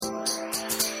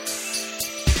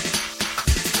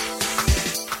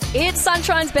It's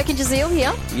Sunshine's Beck and Jazeel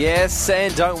here. Yes,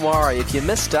 and don't worry, if you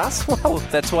missed us, well,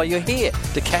 that's why you're here,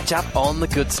 to catch up on the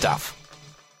good stuff.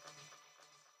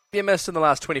 If you missed in the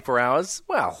last 24 hours,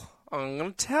 well, I'm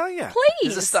going to tell you. Please.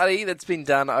 There's a study that's been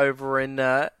done over in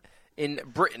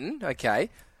Britain, okay,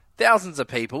 thousands of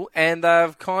people, and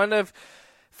they've kind of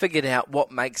figured out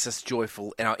what makes us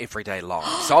joyful in our everyday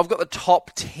lives. So I've got the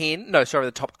top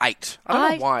 8. I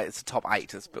don't know why it's the top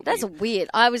 8. It's a bit That's weird. weird.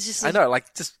 I was just... I know,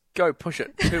 like, just go push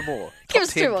it. 2 more. Give Top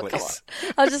us 10, 2 more, come on. please.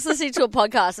 I was just listening to a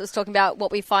podcast that was talking about what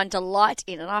we find delight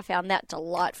in, and I found that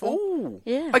delightful. Ooh.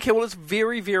 Yeah. Okay, well, it's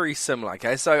very, very similar,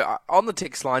 okay? So on the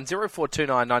text line,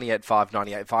 0429 985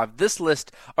 985, this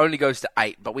list only goes to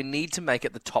 8, but we need to make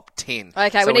it the top 10.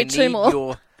 Okay, so we need 2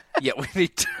 more. Yeah, we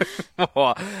need 2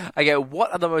 more. Okay,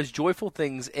 what are the most joyful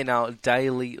things in our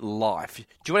daily life? Do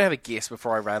you want to have a guess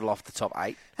before I rattle off the top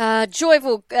 8?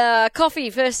 Joyful coffee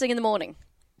first thing in the morning.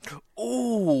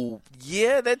 Ooh,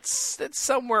 yeah, that's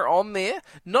somewhere on there.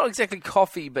 Not exactly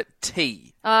coffee, but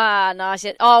tea. Ah, nice.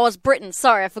 Oh, it was Britain.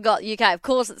 Sorry, I forgot. UK. Of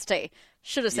course it's tea.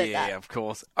 Should have said that. Yeah, of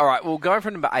course. All right, well, going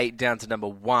from number 8 down to number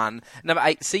 1. Number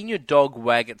 8, seeing your dog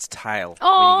wag its tail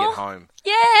when you get home.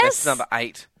 Yes. That's number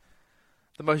 8.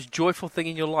 The most joyful thing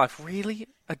in your life. Really?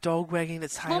 A dog wagging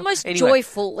its tail? Not most Anyway,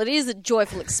 joyful. It is a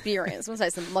joyful experience. I wouldn't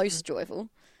say it's the most joyful.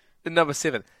 Number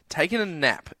 7, taking a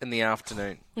nap in the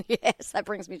afternoon. Yes, that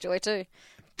brings me joy too.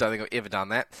 Don't think I've ever done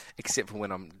that, except for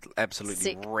when I'm absolutely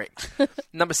Sick. wrecked.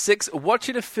 Number 6,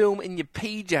 watching a film in your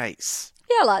PJs.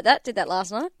 Yeah, I like that. Did that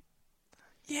last night.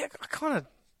 Yeah, I kind of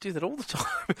do that all the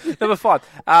time. Number 5,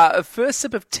 a first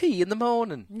sip of tea in the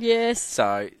morning. Yes.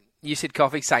 So, you said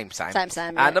coffee, same. Same,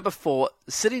 yeah. Number 4,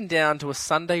 sitting down to a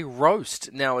Sunday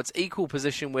roast. Now, it's equal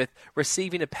position with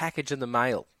receiving a package in the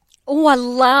mail. Oh, I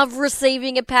love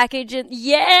receiving a package.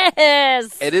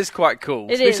 Yes! It is quite cool,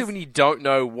 It especially is. when you don't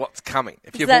know what's coming.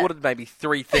 If you've that- ordered maybe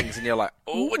 3 things and you're like,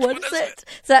 oh, which What one is is it?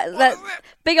 It's that What is it?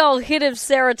 big old hit of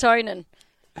serotonin.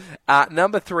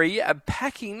 Number 3,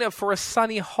 packing for a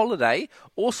sunny holiday,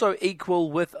 also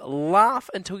equal with laugh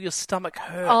until your stomach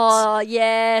hurts. Oh,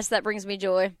 yes, that brings me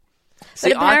joy. See,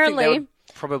 but I think apparently- that would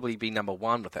probably be number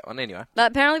 1 with that one anyway.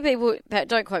 But apparently people,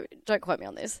 don't quote me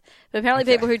on this, but apparently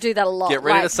people who do that a lot. Get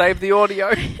ready to save the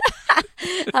audio.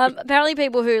 Apparently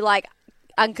people who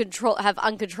have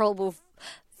uncontrollable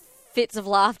fits of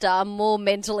laughter are more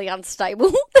mentally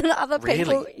unstable than other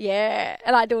people. Really? Yeah,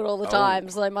 and I do it all the time,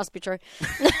 so they must be true.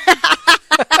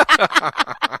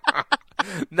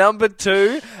 Number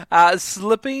 2,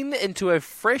 slipping into a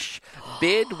fresh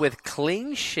bed with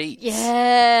clean sheets.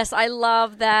 Yes, I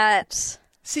love that.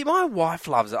 See, my wife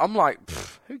loves it. I'm like,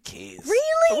 who cares?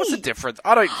 Really? What's the difference?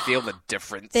 I don't feel the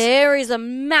difference. There is a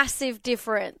massive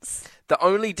difference. The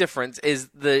only difference is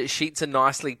the sheets are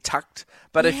nicely tucked.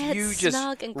 But Yeah, if you it's just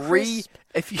snug and crisp.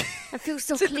 if you I feel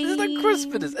so There's clean. no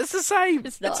crispness. It's the same.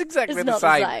 It's not. It's exactly It's the not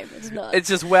same. the same. It's not. It's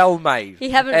just well made. You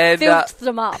haven't And, filked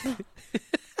them up.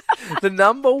 the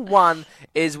number 1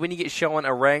 is when you get shown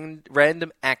a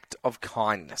random act of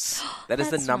kindness. That is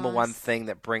the That's number nice. 1 thing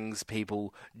that brings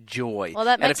people joy. Well,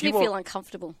 that And makes if me you want- feel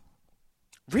uncomfortable.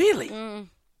 Really?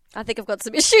 I think I've got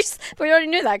some issues. We already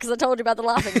knew that because I told you about the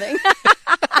laughing thing.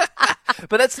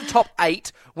 But that's the top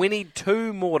 8. We need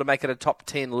 2 more to make it a top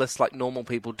 10 list like normal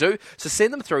people do. So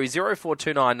send them through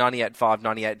 0429 985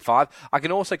 985. I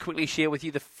can also quickly share with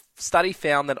you the study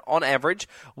found that on average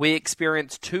we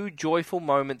experience 2 joyful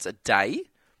moments a day.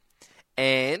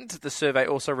 And the survey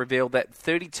also revealed that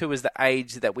 32 is the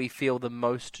age that we feel the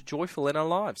most joyful in our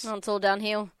lives. Oh, it's all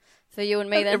downhill for you and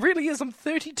me then. It really is. I'm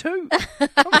 32.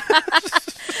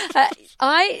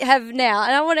 I have now,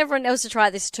 and I want everyone else to try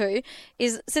this too,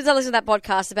 is since I listened to that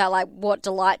podcast about like what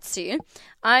delights you,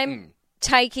 I'm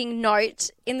taking note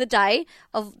in the day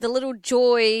of the little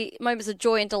moments of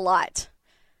joy and delight.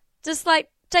 Just like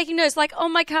taking notes, like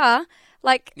on my car,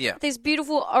 like these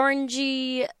beautiful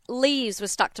orangey leaves were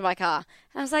stuck to my car.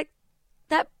 And I was like,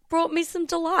 that brought me some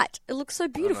delight. It looks so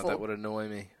beautiful. That would annoy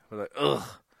me. I'm like, ugh,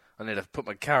 I need to put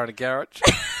my car in a garage.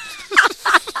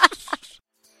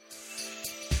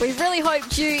 We really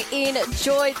hoped you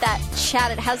enjoyed that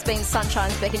chat. It has been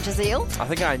Sunshine's Beck and Jazeel. I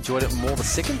think I enjoyed it more the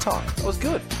second time. It was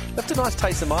good. Left a nice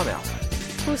taste in my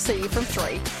mouth. We'll see you from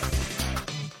 3.